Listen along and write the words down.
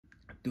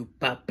Do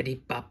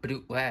poppity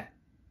poppity what?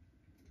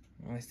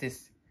 What's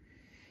this?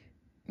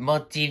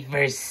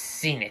 Multiverse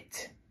Scene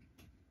It.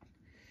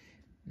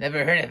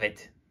 Never heard of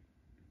it.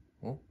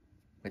 Oh,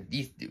 what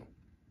these do?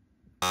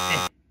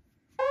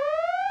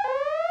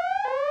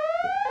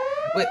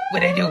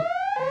 What I do?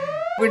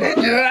 What I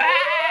do?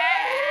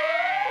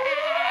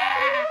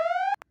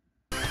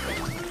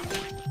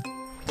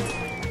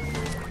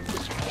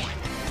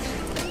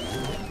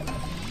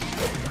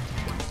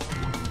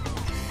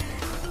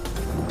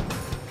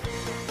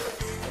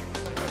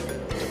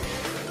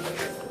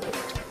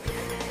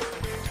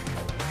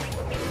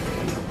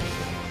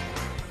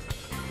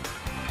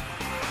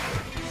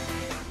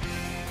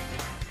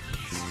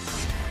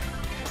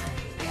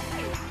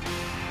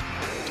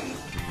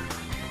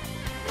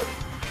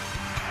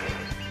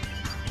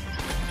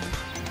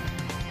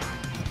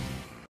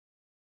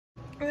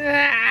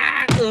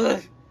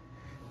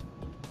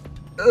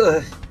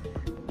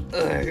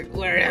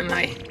 Where am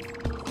I?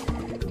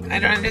 I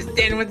don't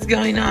understand what's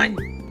going on.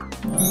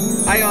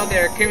 Hi all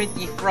there, Kermit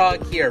the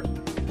Frog here.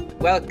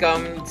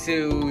 Welcome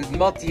to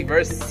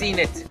Multiverse Scene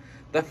It,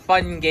 the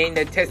fun game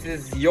that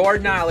tests your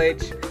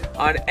knowledge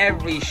on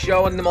every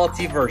show in the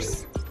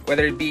multiverse.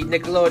 Whether it be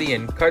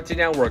Nickelodeon, Cartoon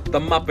Network, The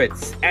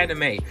Muppets,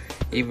 anime,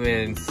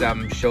 even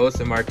some shows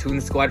from our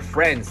Toon Squad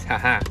friends,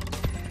 haha.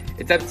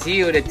 It's up to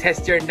you to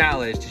test your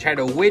knowledge to try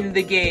to win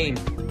the game.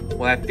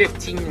 We'll have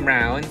 15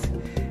 rounds,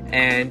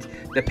 and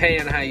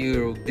depending on how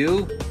you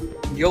do,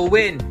 you'll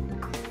win.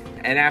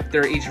 And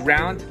after each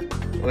round,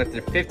 well,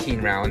 after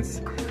 15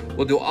 rounds,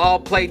 we'll do all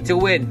play to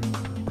win.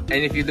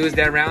 And if you lose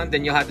that round,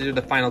 then you'll have to do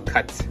the final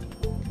cut.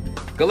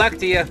 Good luck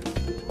to you.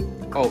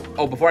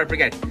 Oh, before I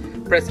forget,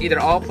 press either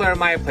all play or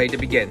my play to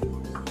begin.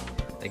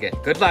 Again,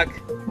 good luck.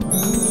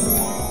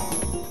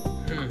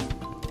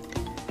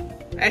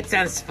 That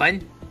sounds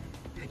fun.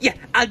 Yeah,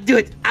 I'll do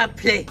it. I'll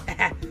play.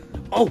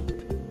 Oh,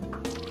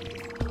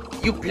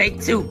 you play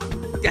too.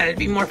 That'll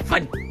be more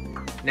fun.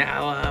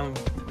 Now,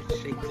 what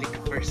should I click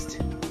first?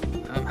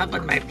 How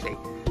about my play?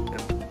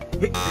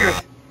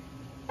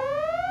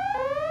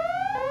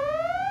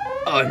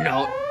 Oh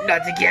no,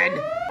 not again.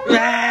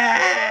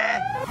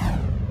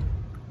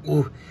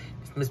 Ooh,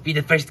 this must be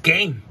the first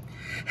game.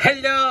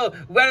 Hello,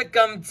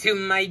 welcome to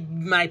my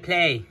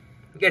play.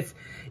 Yes,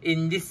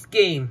 in this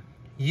game,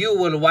 you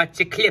will watch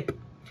a clip.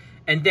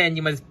 And then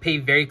you must pay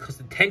very close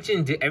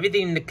attention to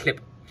everything in the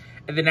clip.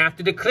 And then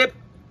after the clip,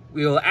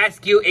 we will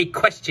ask you a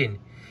question.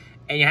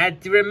 And you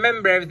have to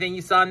remember everything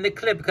you saw in the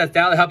clip because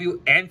that'll help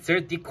you answer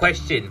the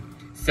question.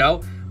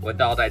 So, with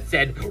all that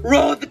said,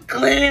 roll the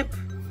clip!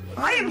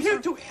 I am here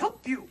to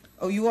help you.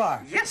 Oh, you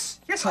are?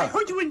 Yes, I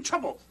heard you in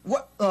trouble.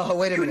 What? Oh,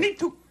 wait a minute. You need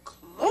to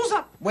close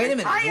up. Wait a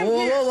minute. I am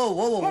here.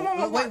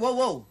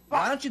 Whoa.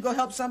 Why don't you go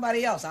help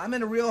somebody else? I'm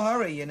in a real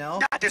hurry, you know.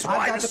 That is why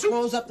I've got to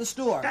close up the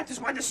store. That is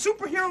why the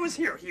superhero is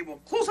here. He will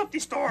close up the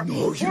store.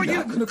 No, you're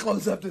not going to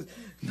close up the...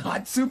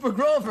 Not Super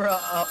Grover.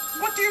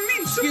 What do you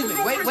mean? Excuse me.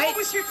 Super Grover Wait. is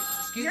always here.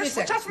 Excuse me a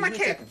second. Watch out for my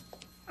cape.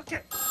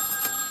 Okay.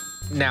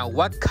 Now,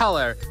 what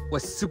color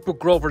was Super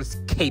Grover's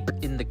cape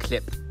in the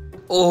clip?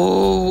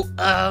 Oh,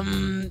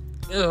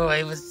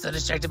 I was so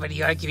distracted by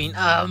the arguing.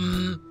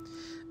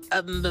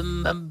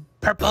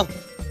 Purple.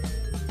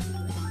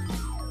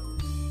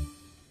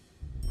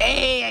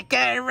 Hey, I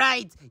got it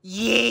right.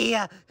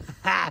 Yeah.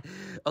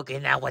 Okay,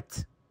 now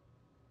what?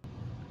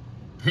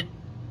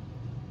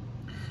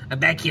 I'm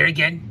back here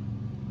again.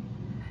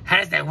 How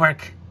does that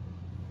work?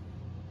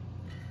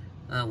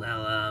 Oh,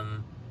 well,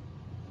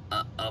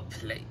 I'll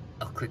play.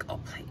 I'll click I'll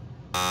play.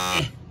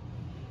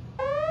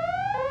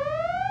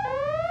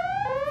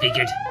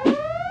 Figured.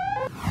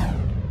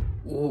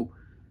 Ooh,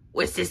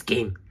 what's this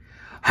game?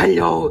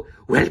 Hello,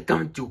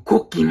 welcome to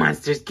Cookie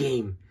Monster's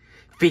game.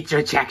 Feature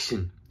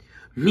attraction.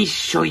 Me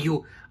show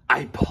you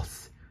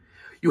eyeballs.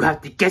 You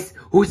have to guess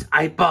whose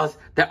eyeballs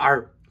that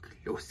are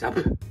close up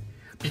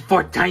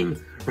before time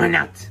run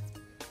out.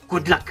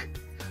 Good luck.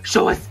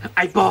 Show us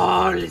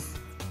eyeballs.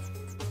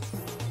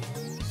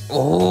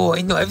 Oh,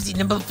 I know I've seen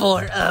them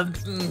before. Where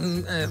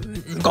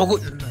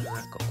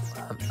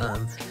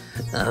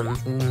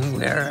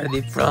are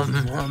they from?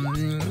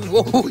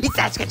 Oh, it's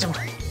that sketch.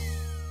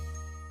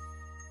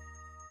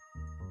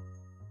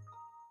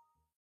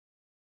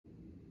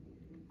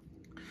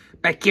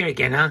 Back here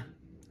again, huh?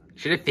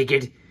 Should have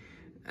figured.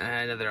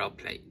 Another I'll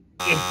play.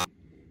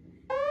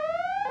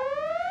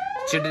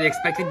 Should have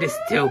expected this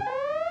too.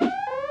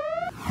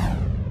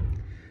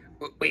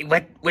 Wait,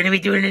 what? What are we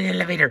doing in an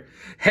elevator?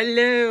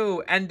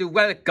 Hello, and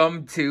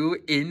welcome to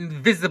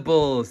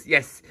Invisibles.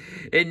 Yes,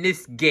 in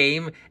this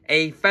game,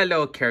 a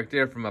fellow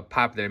character from a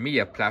popular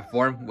media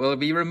platform will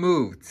be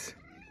removed.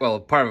 Well,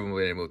 part of them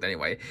will be removed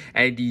anyway.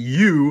 And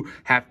you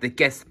have to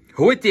guess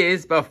who it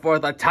is before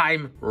the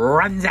time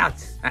runs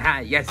out. Aha,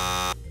 yes.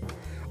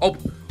 Oh,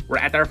 we're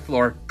at our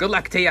floor. Good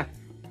luck to you.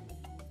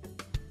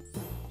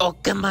 Oh,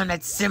 come on,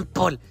 that's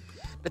simple.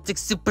 That's like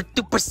super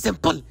duper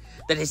simple.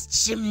 That is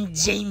Jim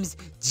James,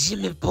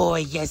 Jimmy Boy,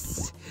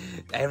 yes.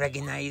 I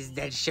recognize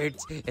that shirt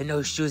and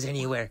no shoes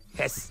anywhere,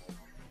 yes.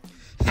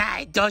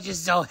 I told you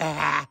so,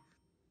 haha.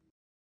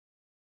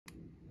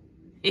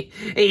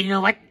 Hey, you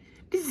know what?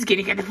 This is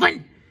getting kind of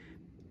fun.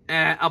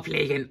 I'll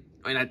play again.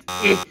 Why not?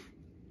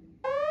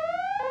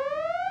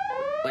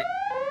 What?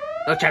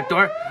 No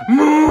trapdoor?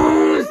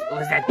 Moose! What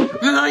was that?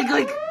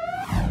 Like.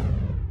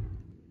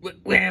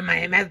 Where am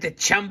I? Am I at the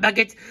chum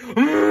bucket?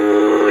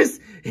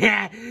 Moose!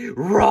 Yeah,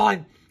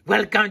 wrong.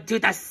 Welcome to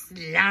the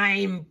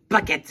slime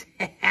bucket.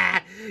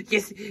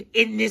 Yes,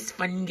 in this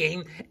fun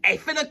game, a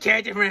fellow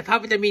character from a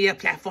popular media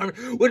platform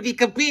would be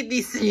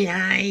completely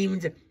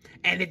slimed.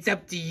 And it's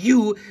up to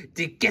you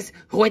to guess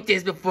who it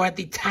is before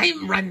the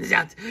time runs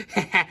out.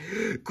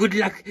 Good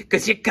luck,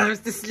 because here comes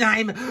the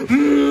slime.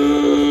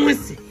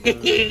 Moose!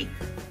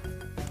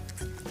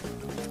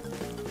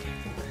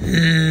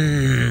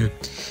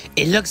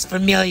 It looks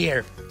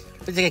familiar.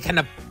 It's like a kind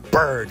of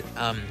bird.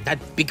 Not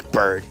big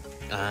bird.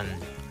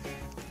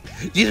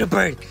 Little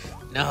bird.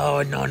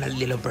 No, not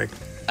little bird.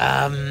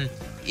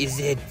 Is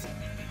it,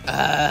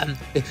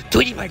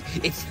 Tweety Bird?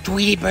 It's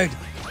Tweety Bird.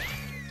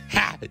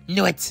 Ha!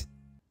 Knew it.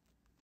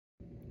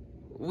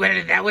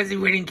 Well, that was a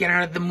weird encounter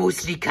of the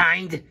moosey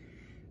kind.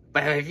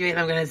 But I feel like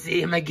I'm gonna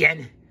see him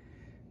again.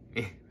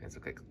 That's a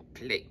quick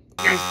play.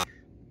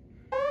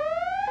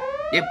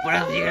 Yep, what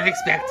else are you gonna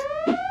expect?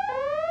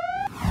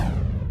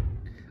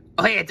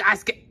 Oh, hey, it's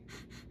Oscar.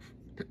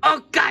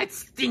 Oh, God, it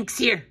stinks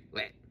here.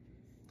 Wait.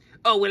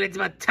 Oh, well, it's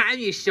about time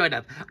you showed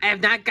up. I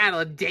have not got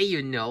all day,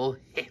 you know.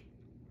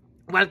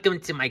 Welcome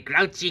to my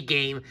grouchy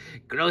game,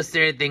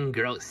 Grosser Than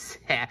Gross.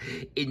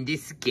 In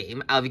this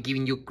game, I'll be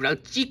giving you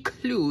grouchy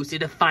clues to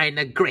define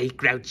a great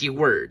grouchy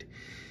word.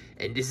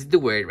 And this is the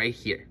word right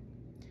here.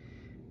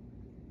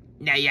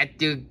 Now you have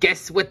to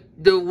guess what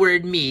the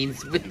word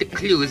means with the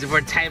clues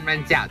before time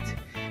runs out.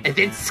 And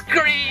then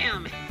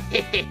scram!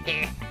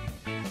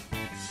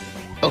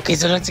 Okay,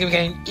 so let's get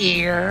an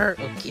ear.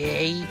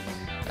 Okay.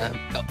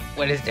 Oh,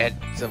 what is that?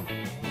 Some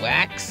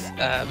wax?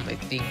 I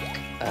think,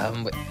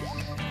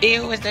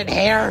 ew, is that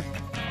hair?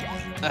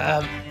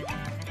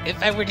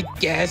 If I were to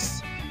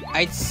guess,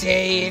 I'd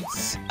say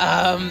it's,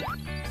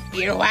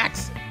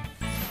 earwax.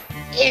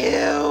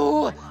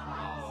 Ew!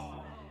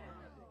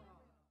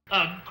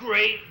 A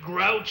great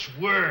grouch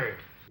word.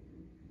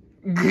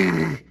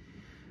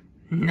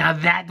 Now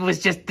that was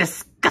just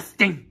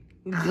disgusting.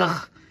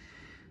 Ugh.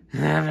 I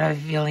have a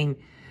feeling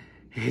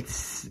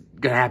it's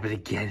gonna happen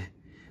again.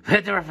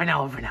 But for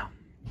now.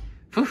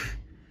 Poof.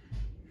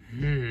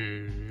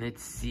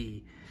 Let's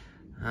see.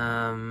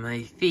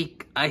 I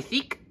think I'll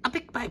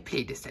pick my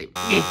play this time.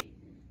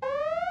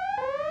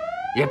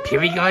 Yep,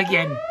 here we go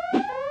again.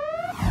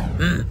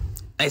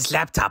 Nice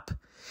laptop.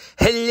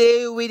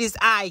 Hello, it is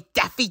I,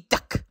 Daffy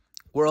Duck,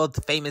 world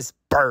famous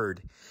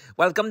bird.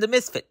 Welcome to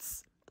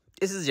Misfits.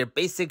 This is your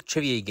basic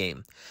trivia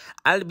game.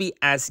 I'll be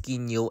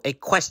asking you a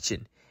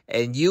question,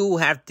 and you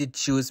have to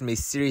choose from a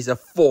series of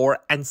 4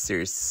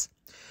 answers.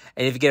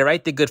 And if you get it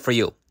right, they're good for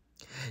you.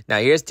 Now,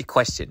 here's the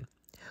question.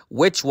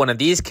 Which one of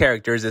these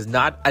characters is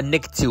not a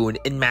Nicktoon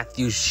in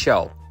Matthew's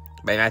show?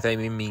 By Matthew,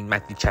 I mean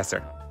Matthew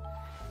Chesser.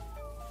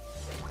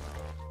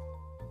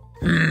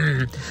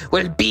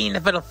 Well, being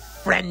a fellow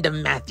friend of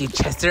Matthew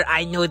Chesser,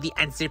 I know the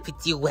answer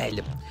pretty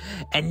well.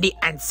 And the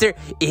answer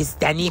is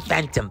Danny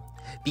Phantom.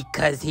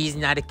 Because he's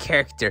not a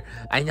character.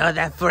 I know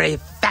that for a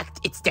fact.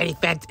 It's Danny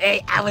Phantom.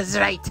 Hey, I was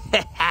right.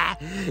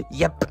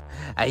 Yep,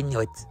 I knew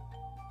it.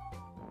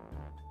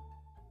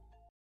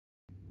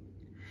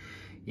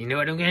 You know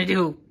what I'm gonna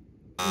do?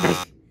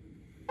 Alright,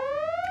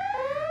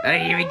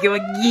 here we go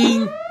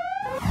again.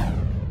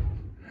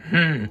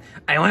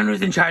 I wonder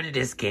who's in charge of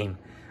this game.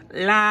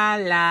 La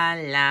la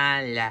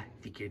la la.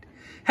 Figured.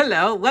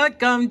 Hello,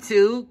 welcome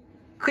to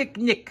Quick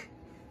Nick.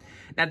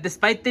 Now,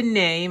 despite the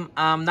name,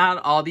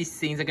 not all these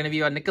scenes are gonna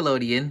be on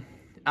Nickelodeon.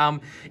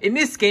 In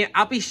this game,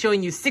 I'll be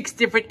showing you 6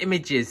 different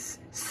images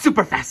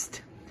super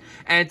fast.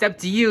 And it's up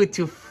to you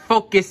to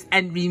focus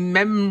and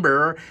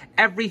remember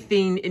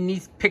everything in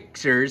these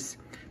pictures,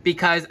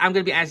 because I'm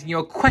going to be asking you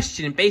a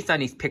question based on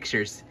these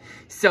pictures.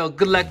 So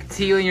good luck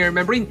to you in your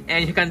remembering,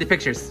 and here come the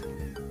pictures.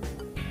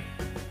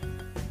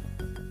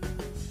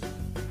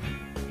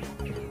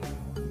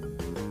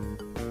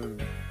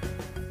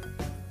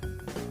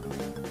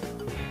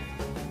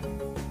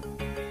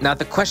 Now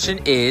the question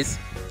is,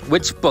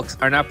 which books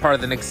are not part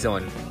of the Nick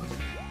Zone?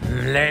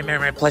 Let me remember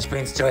my plush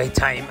brain story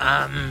time.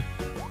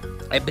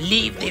 I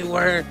believe they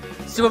were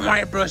Super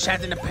Mario Bros.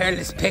 Shattered in the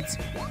Perilous Pit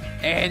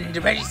and The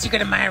Ready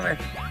Secret Admirer.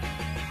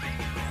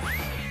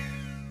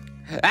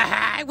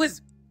 I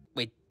was...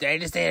 Wait, did I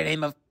just say the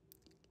name of...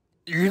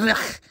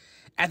 Ugh.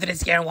 After this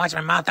scare and wash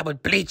my mouth out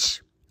with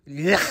bleach.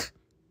 Ugh.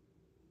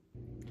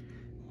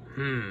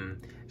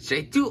 Should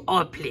I do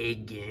our play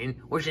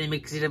again, or should I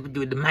mix it up and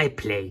do it my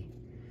play?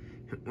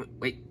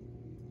 Wait,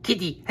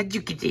 Kitty, how'd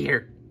you get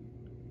here?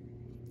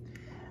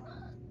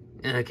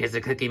 Okay, so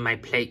cooking my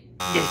plate.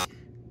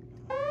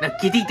 Now,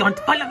 Kitty, don't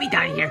follow me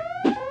down here.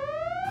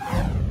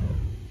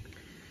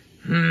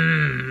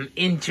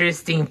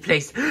 Interesting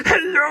place.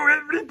 Hello,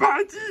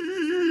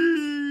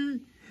 everybody!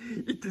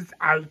 It is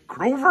I,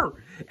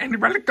 Grover, and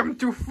welcome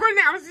to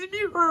Funhouse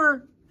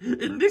Mirror.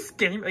 In this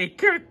game, a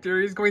character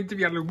is going to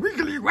be a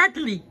wiggly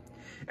waggly.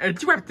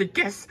 and you have to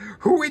guess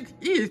who it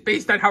is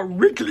based on how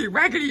wiggly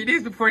waggly it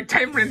is before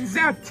time runs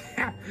out.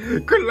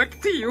 Good luck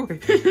to you.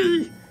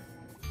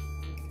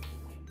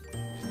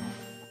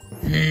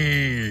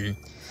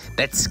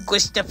 That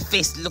squished up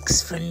face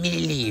looks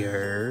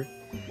familiar.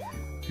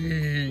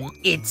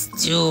 It's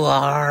too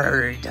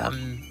hard.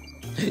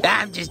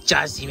 I'm just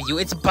joshing with you.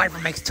 It's a bar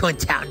from next to in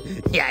town.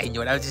 Yeah, I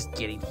know it. I was just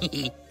kidding.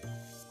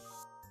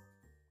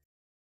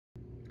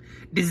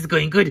 This is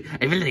going good.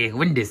 I feel like I can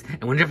win this.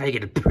 I wonder if I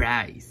get a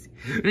prize.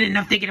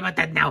 Enough thinking about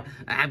that now.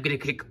 I'm gonna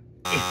click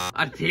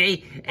on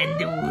play,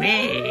 and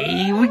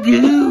away we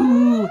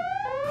go.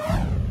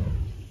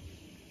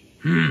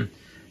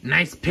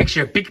 Nice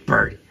picture, Big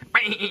Bird.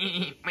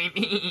 Hey,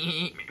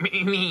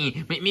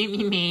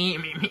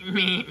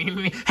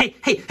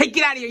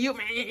 get out of here, you.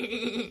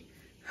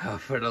 Oh,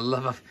 for the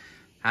love of...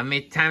 How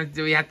many times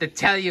do we have to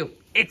tell you?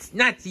 It's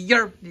not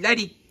your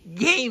bloody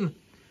game.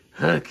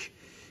 Ugh,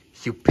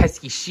 you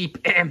pesky sheep.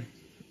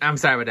 I'm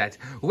sorry about that.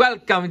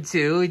 Welcome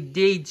to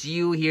Did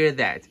You Hear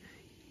That?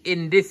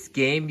 In this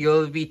game,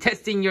 you'll be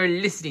testing your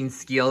listening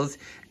skills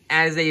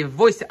as a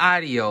voice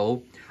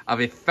audio of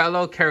a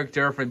fellow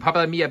character from a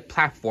popular media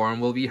platform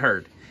will be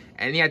heard.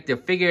 And you have to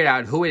figure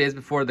out who it is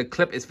before the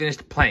clip is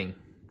finished playing.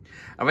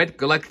 Alright,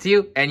 good luck to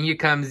you, and here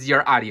comes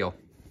your audio.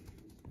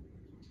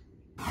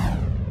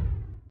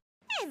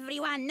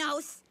 Everyone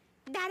knows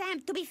that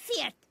I'm to be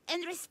feared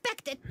and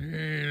respected.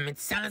 It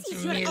sounds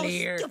Since you're all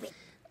familiar. stupid,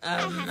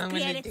 I I'm have gonna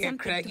created take a something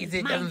crack. to Is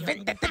it remind you.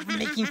 vendetta for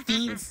making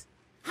fiends?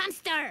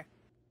 Hamster!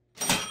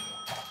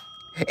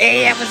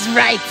 Hey, I was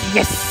right,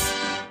 yes!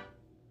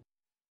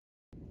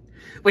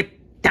 What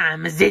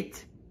time is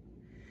it?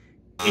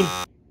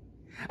 It's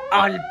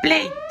all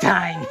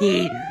playtime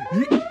here.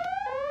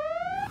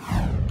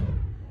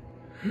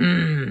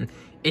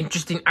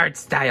 Interesting art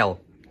style.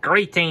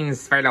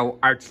 Greetings, fellow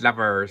art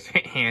lovers.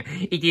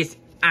 It is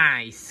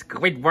I,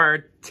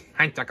 Squidward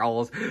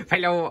Tentacles,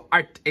 fellow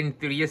art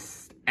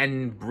enthusiast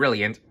and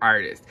brilliant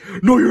artist.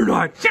 No, you're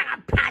not. Shut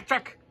up,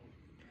 Patrick.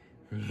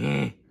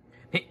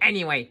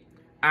 Anyway,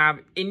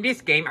 in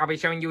this game, I'll be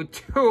showing you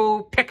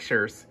 2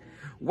 pictures.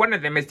 One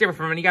of them is different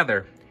from the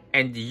other,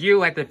 and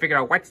you have to figure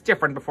out what's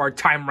different before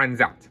time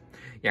runs out.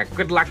 Yeah,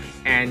 good luck,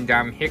 and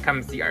here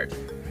comes the art.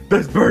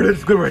 That's Bird and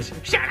Squidward.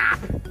 Shut up!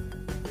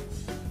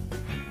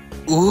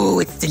 Ooh,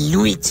 it's the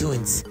Looney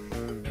Tunes.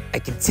 I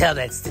can tell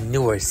that's the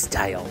newer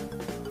style.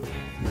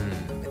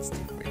 What's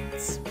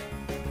different?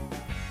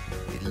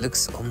 It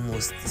looks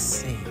almost the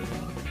same.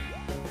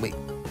 Wait,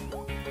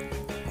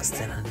 what's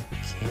that on the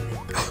cannon?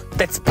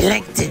 That's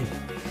Plankton!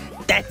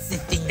 That's the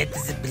thing that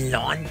doesn't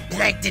belong.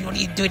 Plankton, what are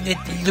you doing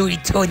with the Looney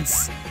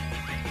Tunes?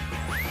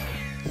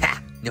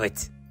 Ha! Knew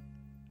it.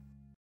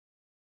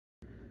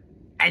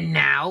 And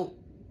now,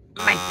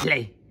 my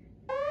play.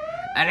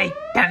 Alright,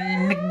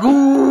 time to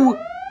go!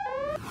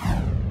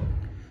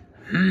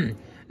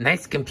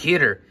 Nice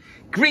computer.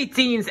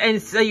 Greetings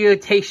and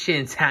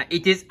salutations.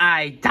 It is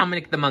I,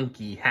 Dominic the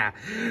Monkey. I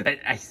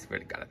swear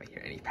to God, if I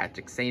hear any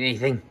Patrick saying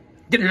anything.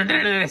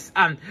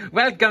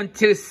 Welcome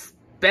to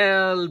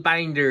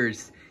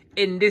Spellbinders.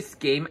 In this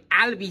game,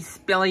 I'll be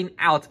spelling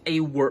out a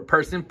word,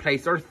 person,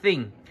 place, or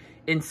thing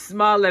in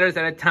small letters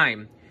at a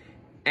time.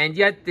 And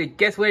you have to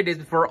guess what it is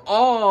before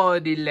all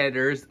the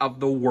letters of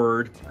the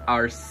word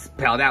are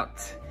spelled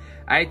out.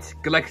 Alright,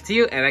 good luck to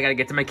you, and I gotta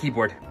get to my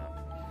keyboard.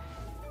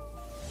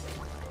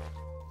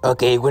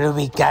 Okay, what do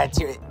we got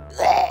here?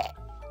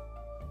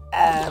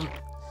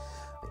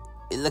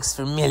 It looks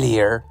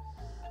familiar.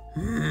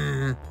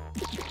 Woody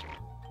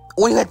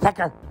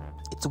Woodpecker.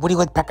 It's Woody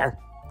Woodpecker.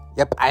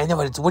 Yep, I know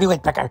it. It's Woody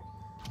Woodpecker.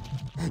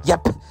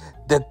 Yep,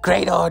 the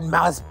great old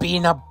mouse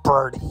being a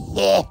bird.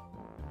 Yeah.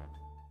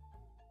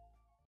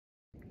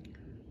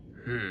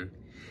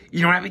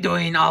 You know what I've been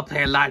doing? I'll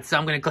play a lot, so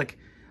I'm gonna click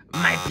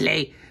my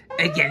play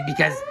again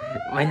because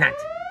why not?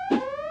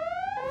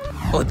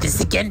 Oh, this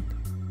again?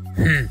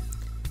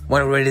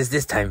 What word is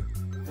this time?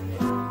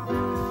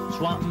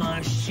 Swamp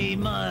mushy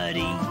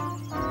muddy,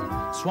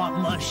 swamp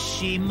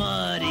mushy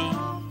muddy.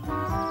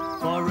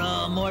 For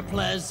a more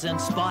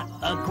pleasant spot,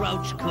 a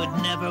grouch could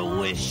never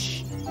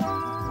wish.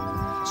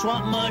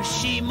 Swamp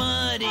mushy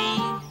muddy,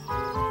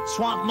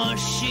 swamp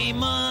mushy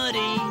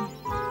muddy.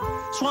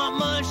 Swamp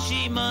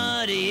mushy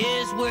muddy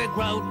is where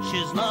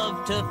grouches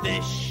love to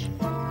fish.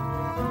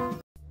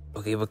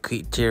 Okay, what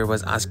creature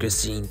was Oscar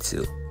seeing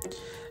to?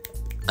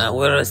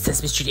 What are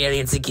Sesame Street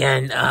aliens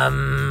again? A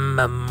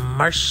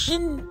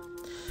Martian?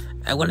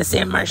 I want to say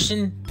a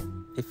Martian.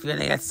 I feel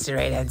like that's the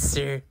right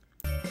answer.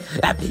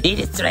 It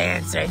is the right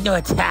answer. I know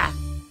it. Ha!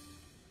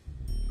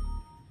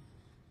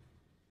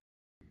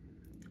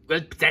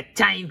 Well, that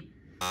time.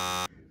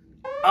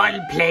 All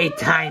play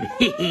time.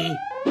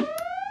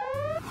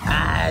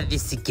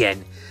 This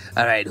again.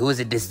 Alright, who is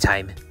it this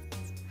time?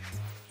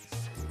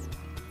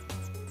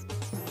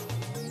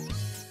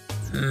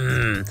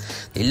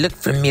 They look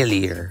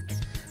familiar.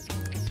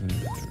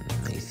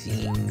 I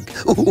think...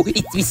 Oh,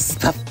 it's Mrs.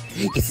 Puff.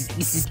 It's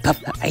Mrs. Puff.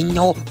 I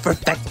know for a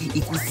fact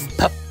it's Mrs.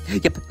 Puff.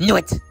 Yep, knew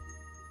it.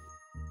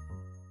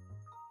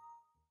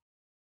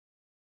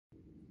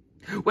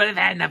 Well, I've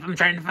had enough. I'm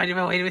trying to find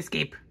my way to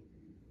escape.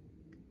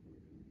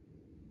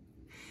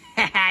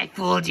 I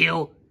fooled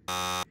you.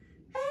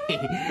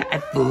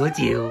 I fooled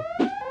you.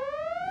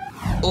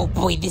 Oh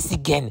boy, this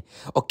again.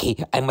 Okay,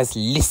 I must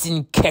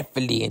listen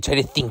carefully and try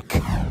to think.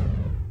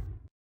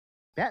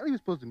 Batley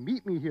was supposed to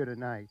meet me here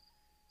tonight.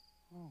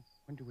 Oh,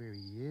 wonder where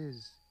he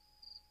is.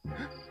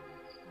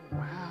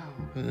 Wow.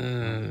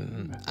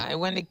 I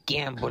want to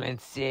gamble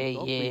and say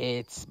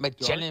it's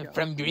Magellan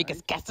from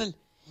Eureka's Castle.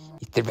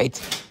 Is that right?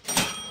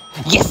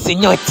 Yes, I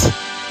know it.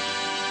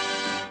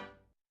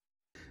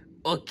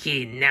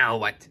 Okay, now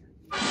what?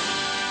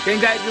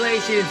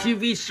 Congratulations,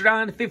 you've reached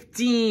round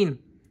 15.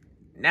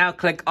 Now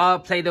click All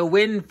Play to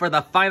win for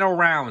the final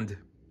round.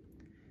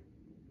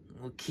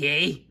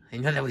 Okay, I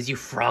know that was you,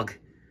 Frog.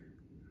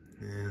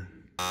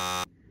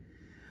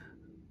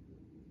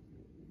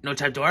 No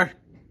trapdoor?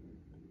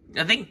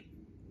 Nothing?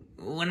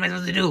 What am I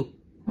supposed to do?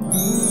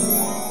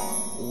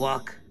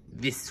 Walk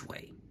this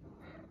way.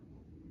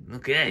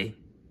 Okay.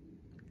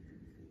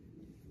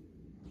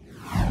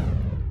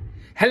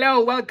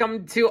 Hello,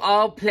 welcome to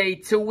All Play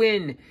to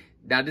Win.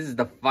 Now this is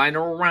the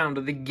final round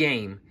of the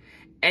game.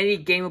 Any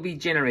game will be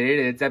generated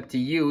and it's up to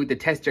you to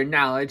test your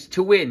knowledge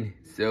to win.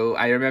 So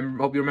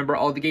hope you remember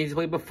all the games you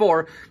played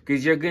before,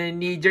 because you're gonna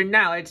need your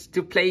knowledge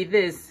to play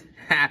this.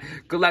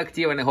 Good luck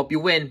to you and I hope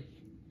you win.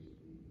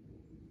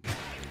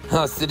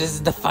 Oh, so this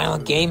is the final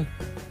game?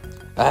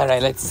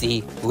 Alright, let's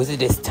see. Who's it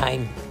this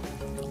time?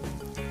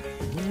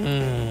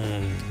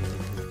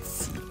 Let's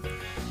see.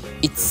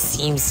 It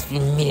seems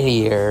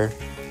familiar.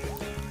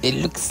 It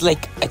looks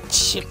like a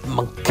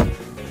chipmunk.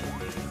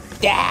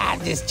 I'm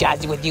just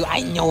joshing with you.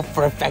 I know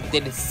for a fact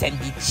that it's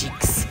Sandy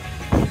Cheeks.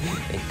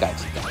 Thank God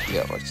she's not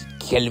here or she'd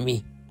kill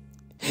me.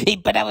 Hey,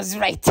 but I was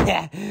right.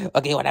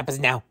 Okay, what happens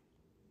now?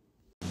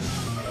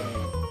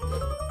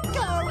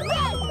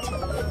 Correct!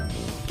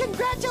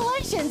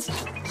 Congratulations!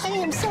 I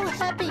am so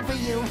happy for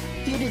you.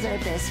 You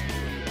deserve this.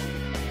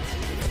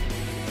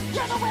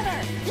 You're the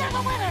winner! You're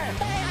the winner!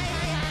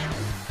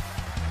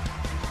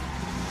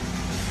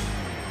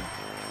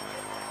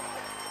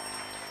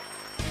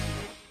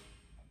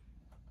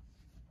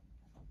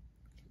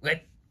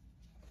 What?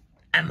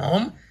 I'm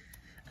home?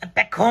 I'm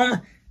back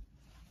home?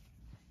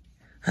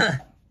 Huh.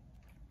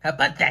 How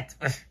about that?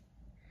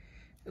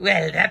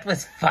 Well, that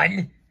was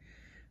fun.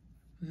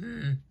 What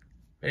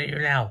do I do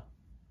now?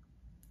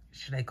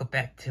 Should I go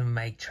back to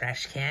my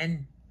trash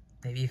can?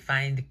 Maybe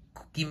find the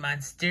Cookie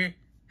Monster?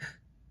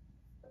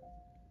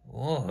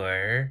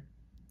 Or...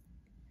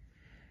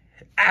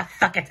 Ah,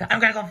 fuck it! I'm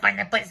gonna go find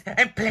that place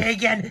and play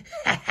again!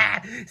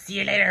 See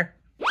you later!